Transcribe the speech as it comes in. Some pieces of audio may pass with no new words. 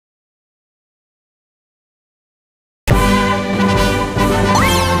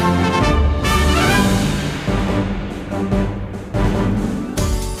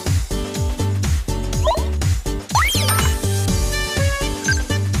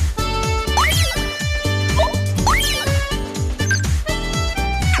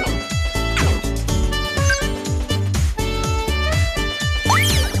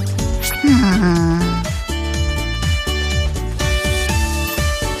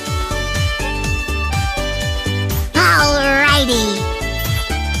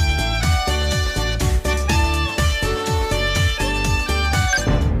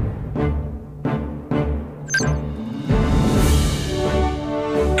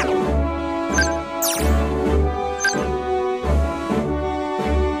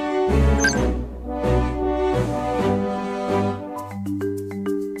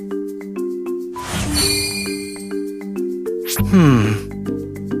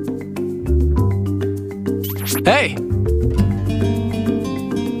Hey!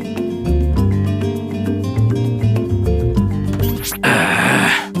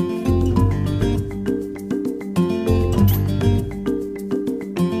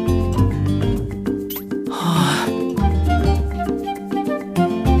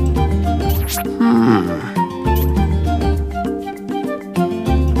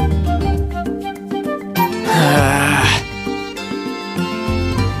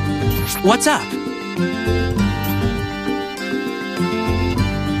 What's up?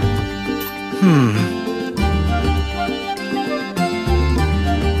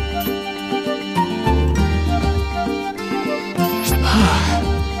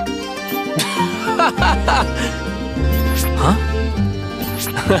 Huh?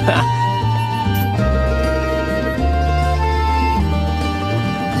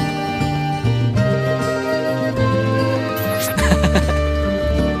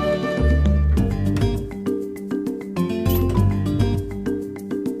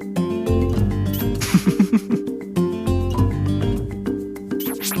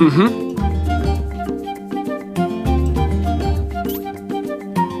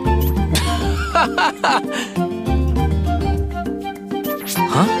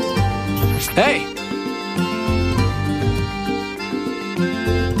 Huh? Hey!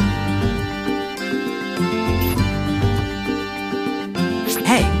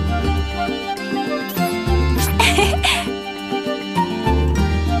 Hey!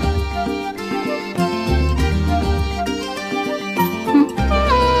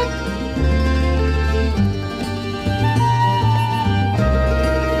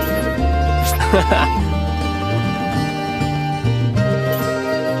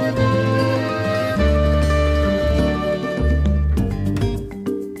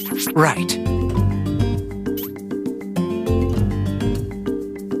 Right.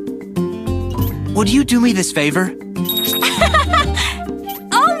 Would you do me this favor?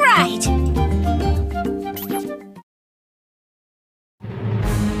 All right.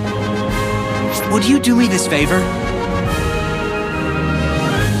 Would you do me this favor?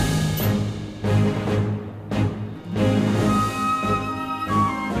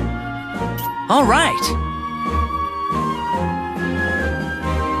 All right.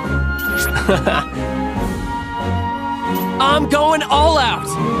 I'm going all out.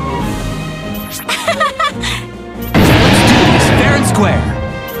 Let's do this fair and square.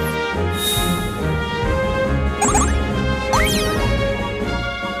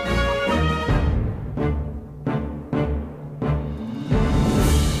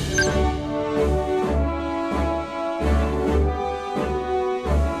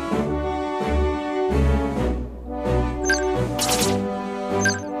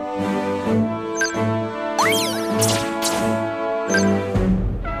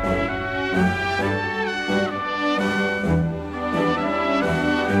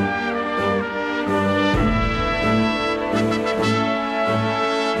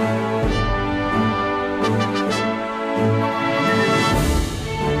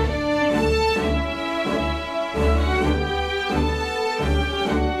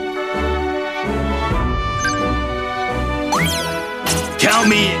 Count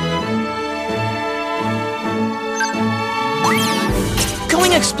me in.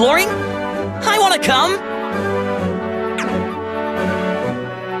 Going exploring? I want to come.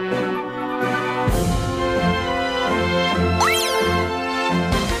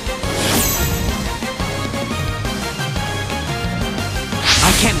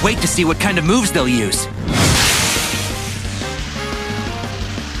 I can't wait to see what kind of moves they'll use.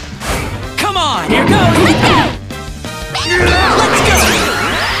 Come on, here goes! Let's go! Let's go!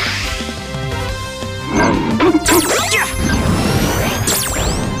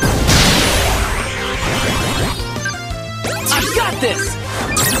 I've got this!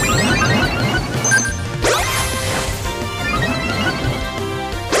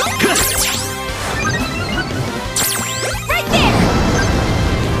 Right there!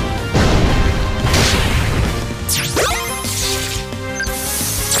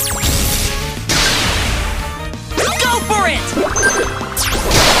 Go for it!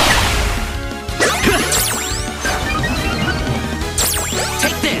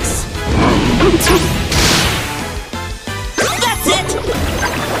 Take this! That's it!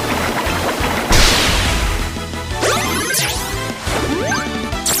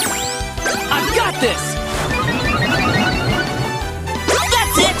 I've got this!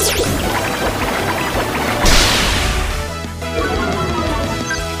 That's it!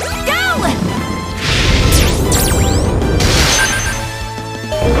 Go!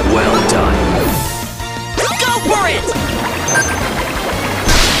 Well done. Go for it!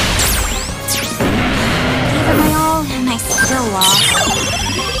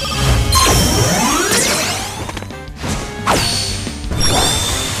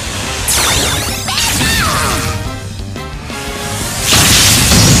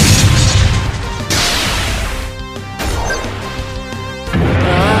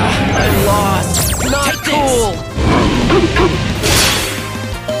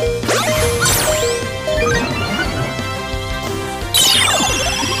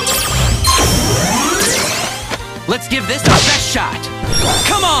 Let's give this our best shot.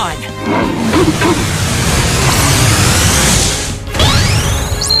 Come on!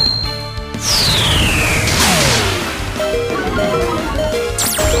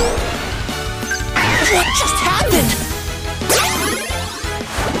 What just happened?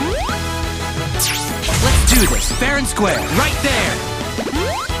 Let's do this, fair and square, right there.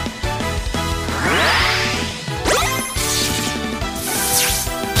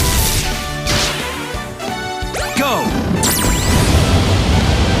 Go!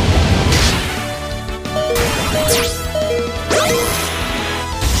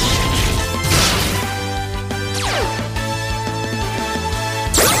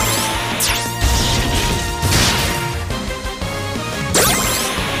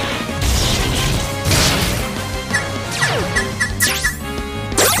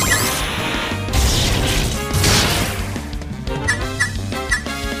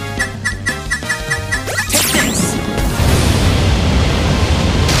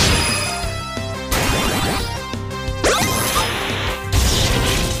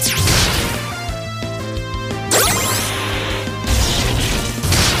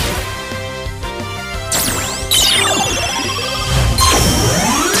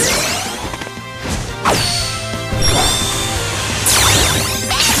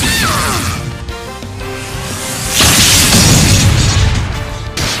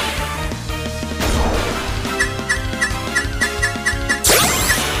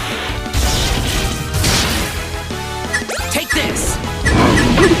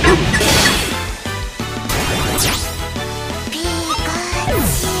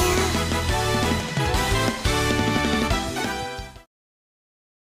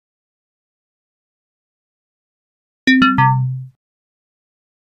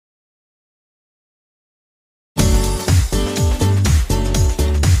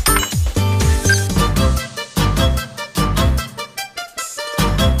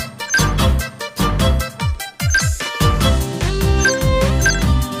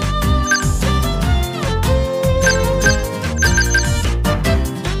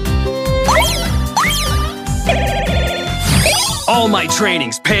 All my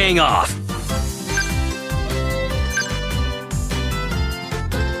training's paying off.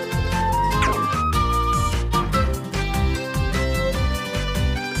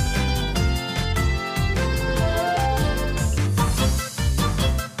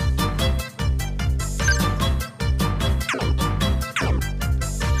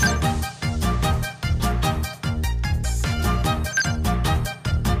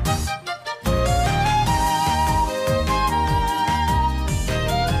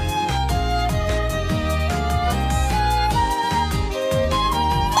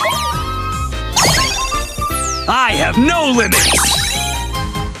 I have no limits!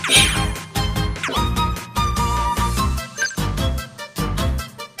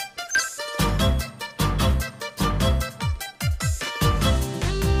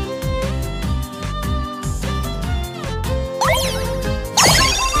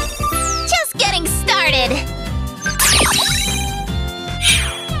 Just getting started.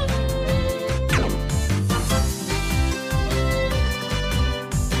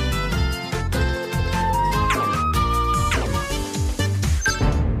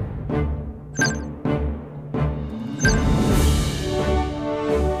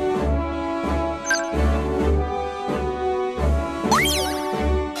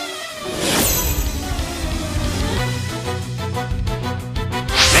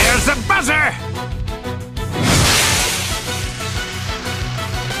 There's the buzzer!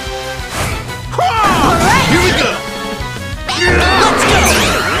 Alright. Here we go! Let's go!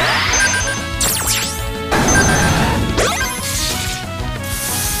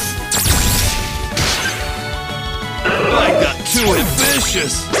 I got too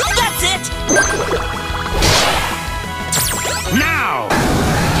ambitious! That's it! Now!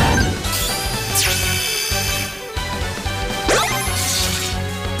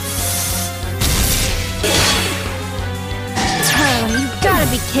 You gotta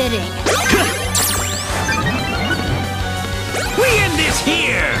be kidding. We end this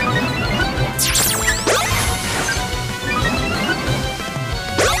here!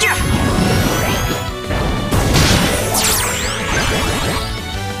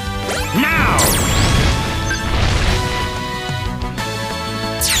 Now!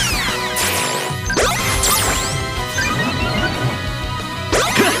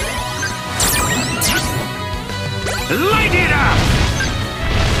 Light it up!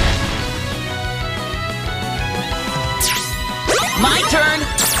 My turn!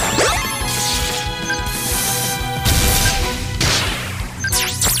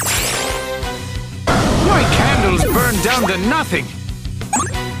 My candles to nothing.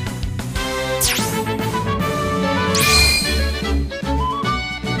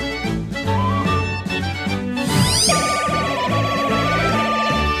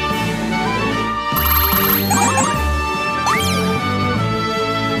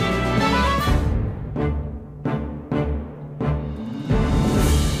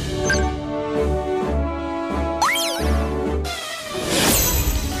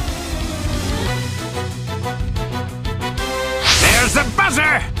 There's the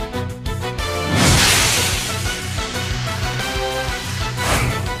buzzer!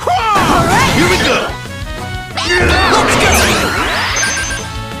 All right. Here we go! Let's go.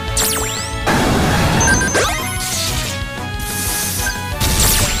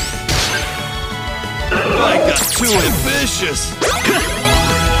 I got too ambitious.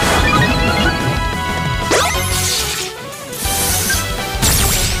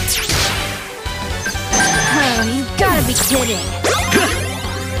 Oh, you gotta be kidding.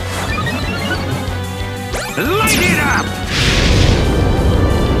 Light it up!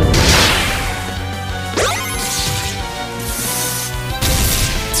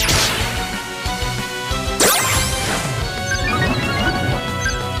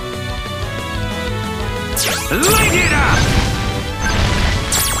 Light it up!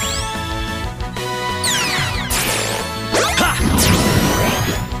 Ha!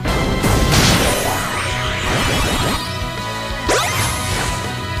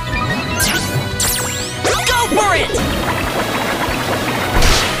 Go for it!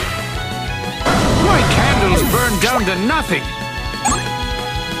 My candles burn down to nothing.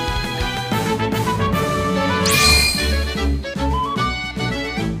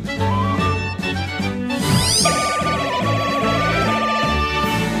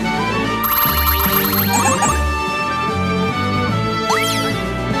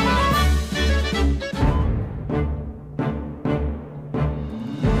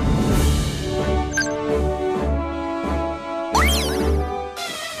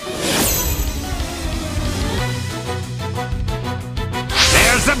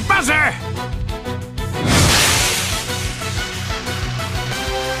 There's the buzzer!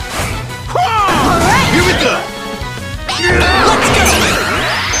 All right. Here we go! Let's go.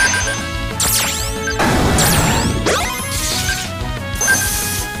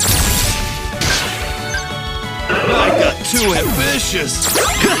 I got too ambitious.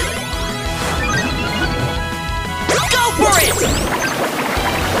 Go for it!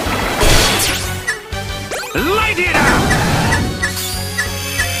 Light it up!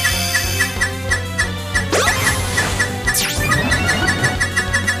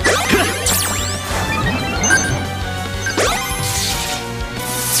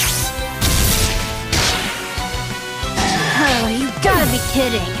 Oh, you gotta be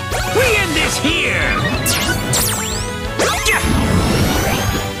kidding. We end this here! Yeah.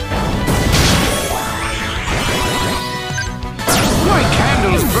 My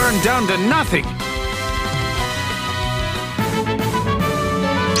candles burn down to nothing.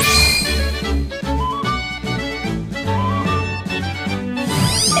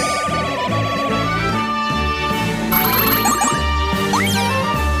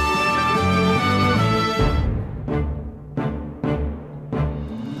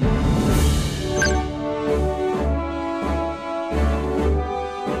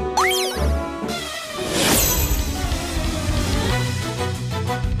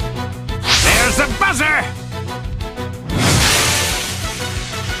 There's the buzzer!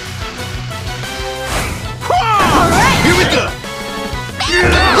 All right. Here we go!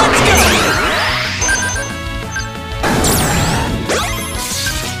 Let's go.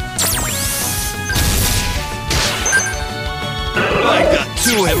 I got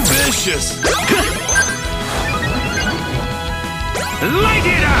too ambitious. Light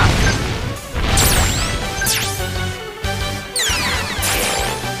it up!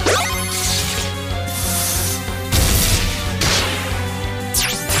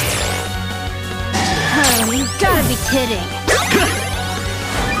 Oh, you gotta be kidding.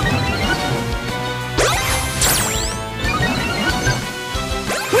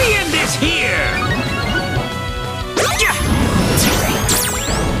 We end this here! Yeah.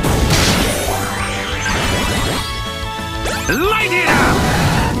 Light it up!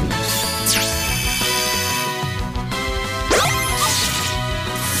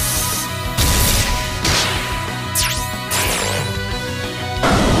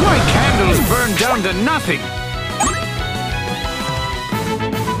 My candles burn down to nothing.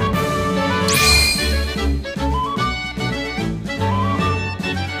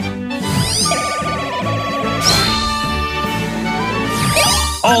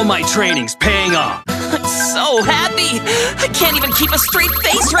 All my training's paying off. so happy! I can't even keep a straight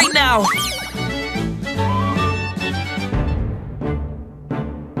face right now!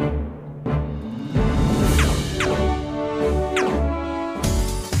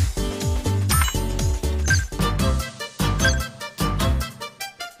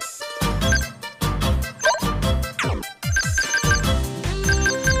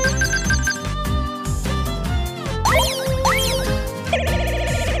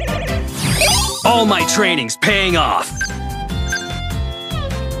 All my training's paying off!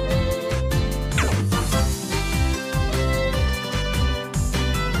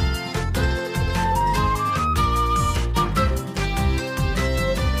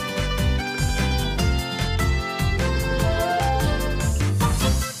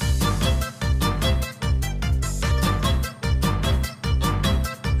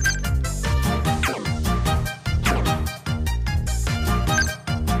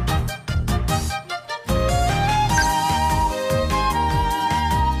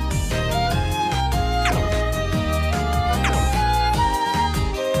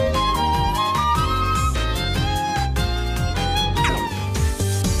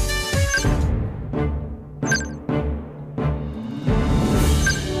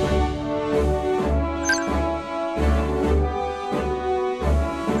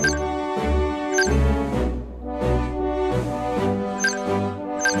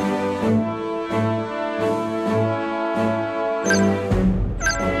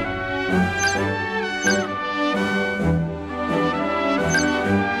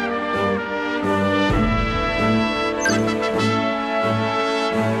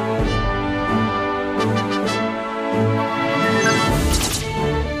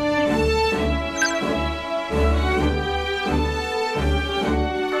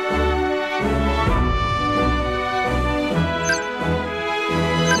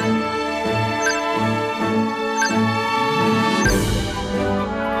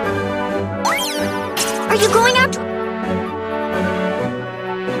 Are you going out?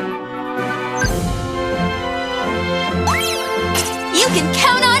 You can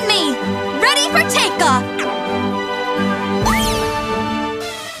count on me! Ready for takeoff!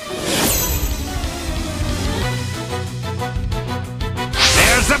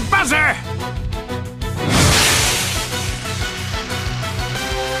 There's the buzzer!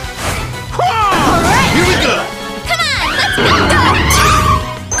 All right! Here we go! Come on, let's go!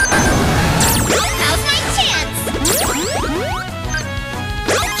 How's my chance?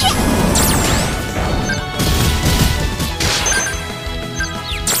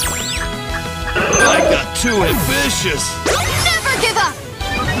 I got too ambitious! Never give up!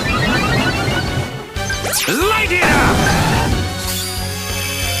 Light it up!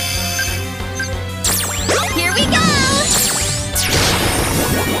 Here we go!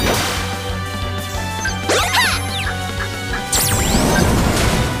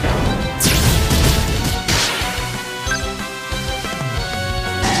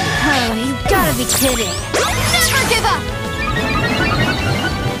 Oh, you gotta be kidding! Never give up!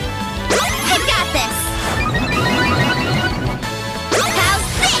 I got this! How's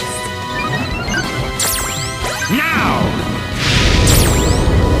this? Now!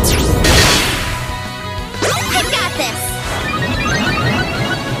 I got this!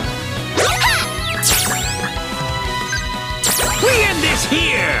 We end this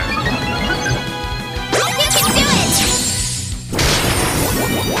here! You can do it!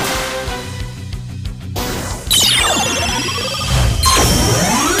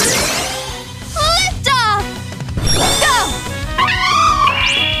 Lift off! Go!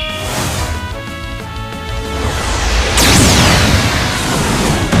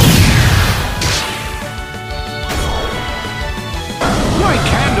 My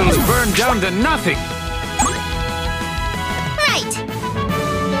candles burn down to nothing! Right!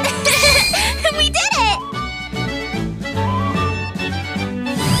 We did it!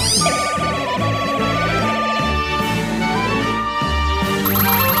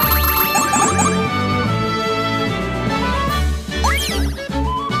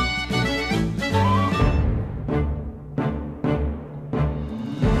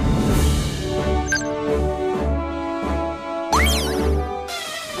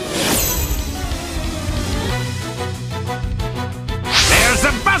 There's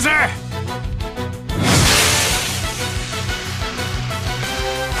the buzzer!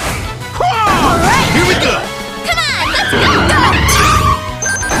 All right! Here we go! Come on, let's go!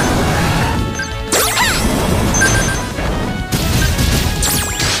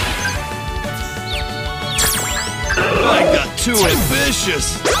 I got too ambitious!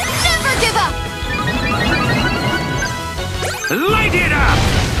 Never give up! Light it up!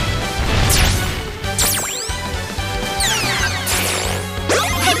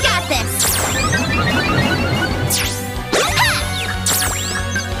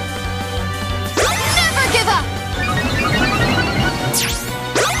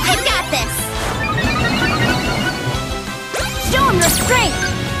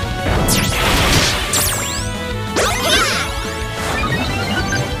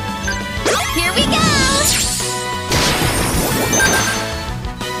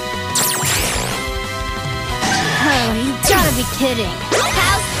 be kidding.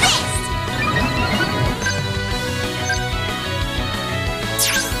 How's this?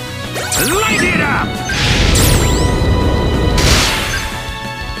 Light it up!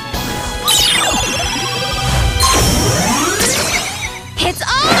 It's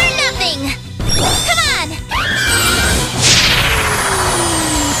all or nothing! Come on!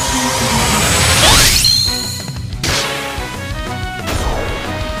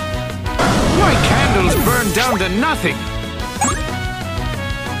 My candles burn down to nothing!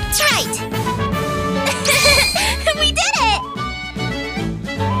 Right! We did it!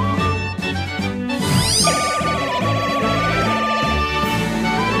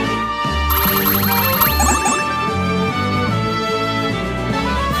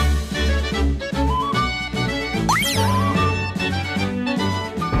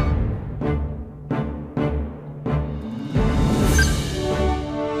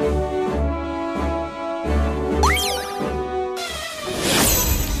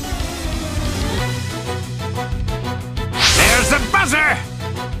 There's the buzzer!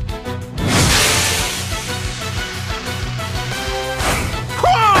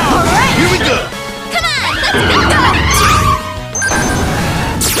 Whoa! Here we go! Come on, let's go!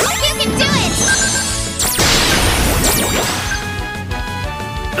 You can do it!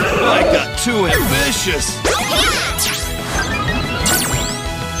 I got too ambitious.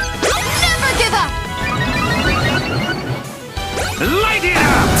 Never give up! Light it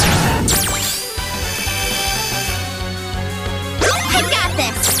up! I got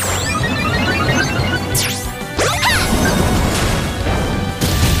this!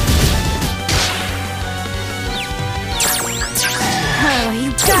 Oh, you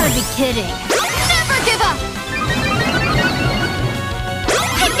gotta be kidding. Never give up!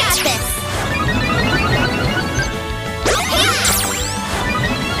 I got this!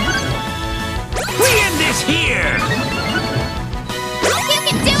 We end this here! You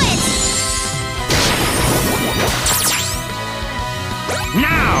can do it!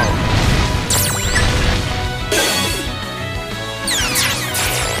 Now!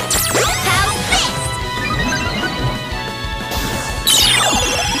 How's this?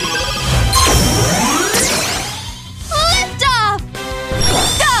 Lift off!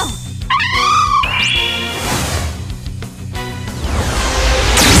 Go!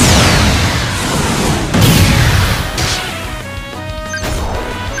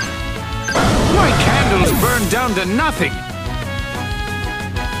 My candles burn down to nothing!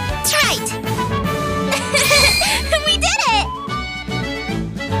 Right! We did it!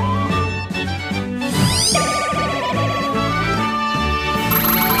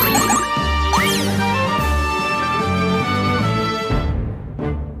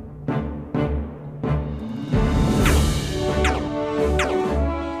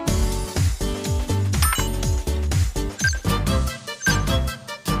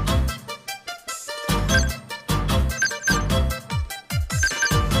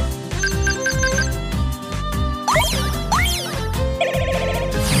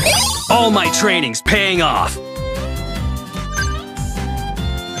 All my training's paying off.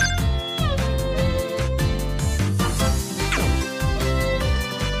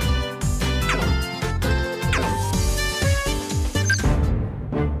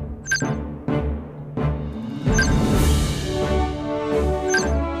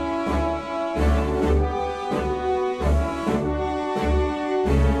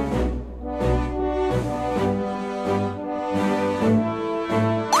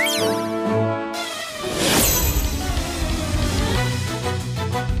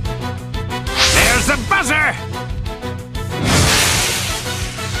 There's the buzzer!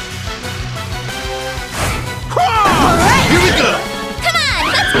 Whoa! Here we go. Come on,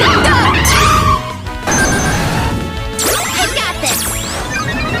 let's go! I got this!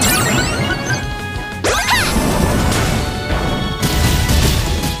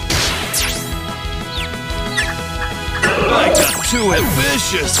 I got too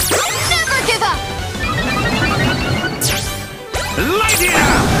ambitious. Never give up! Light it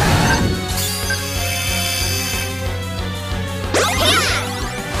up!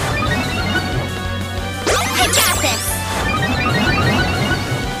 I got this!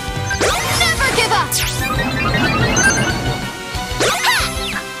 Never give up!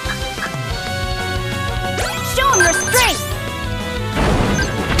 Show 'em your strength.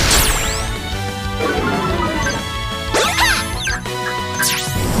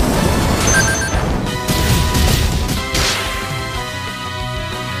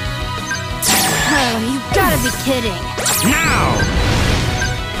 Oh, you gotta be kidding. Now!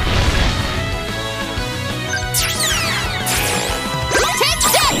 Take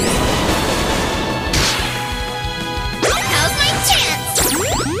this! How's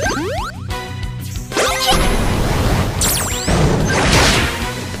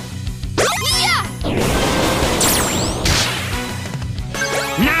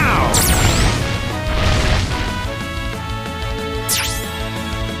Now!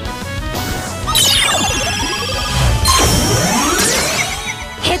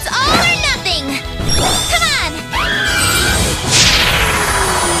 It's all or nothing! Come on!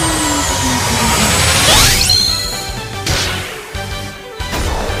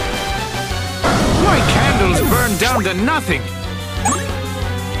 My candles burn down to nothing!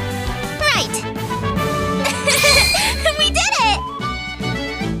 Right! We did it!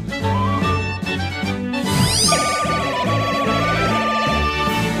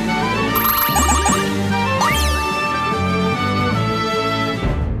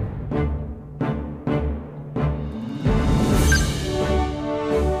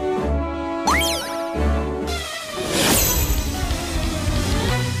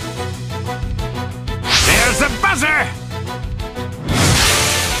 There's the buzzer!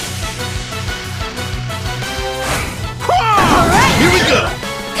 Here we go!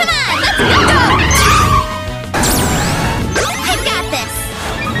 Come on, let's go! I've got this!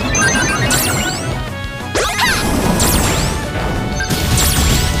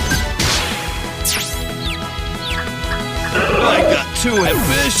 I got too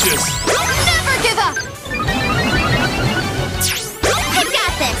ambitious! Never give up! I've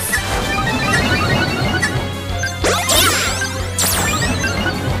got this!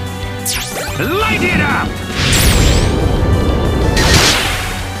 Light it up!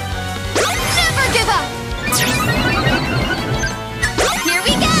 Never give up! Here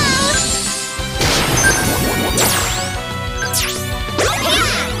we go!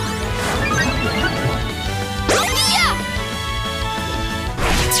 Yeah!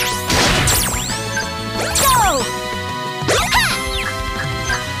 Go!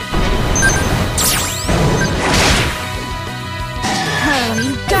 Oh,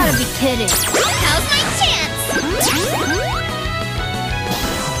 you gotta be kidding. Now's my chance!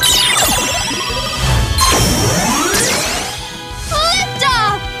 Lift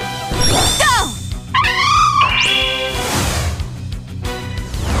off! Go!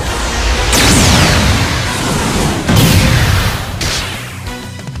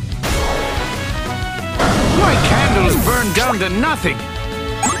 My candles burn down to nothing!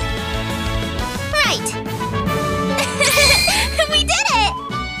 Right! We did it!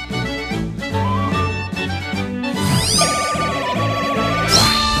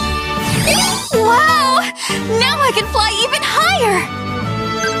 Wow! Now I can fly even higher!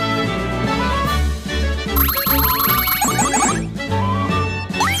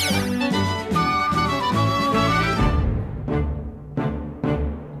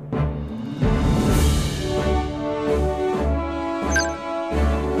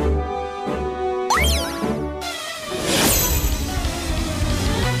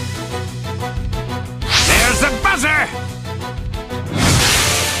 There's the buzzer!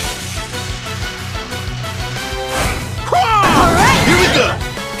 Here we go!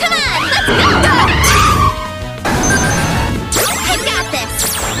 Come on, let's go! I've got this!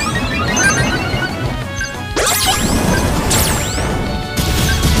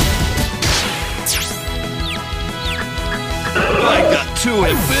 I got too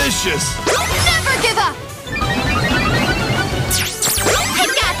ambitious! Never give up!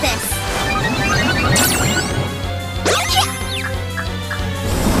 I've got this!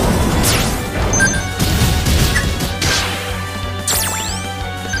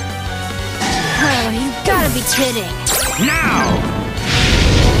 Oh, you gotta be kidding. Now!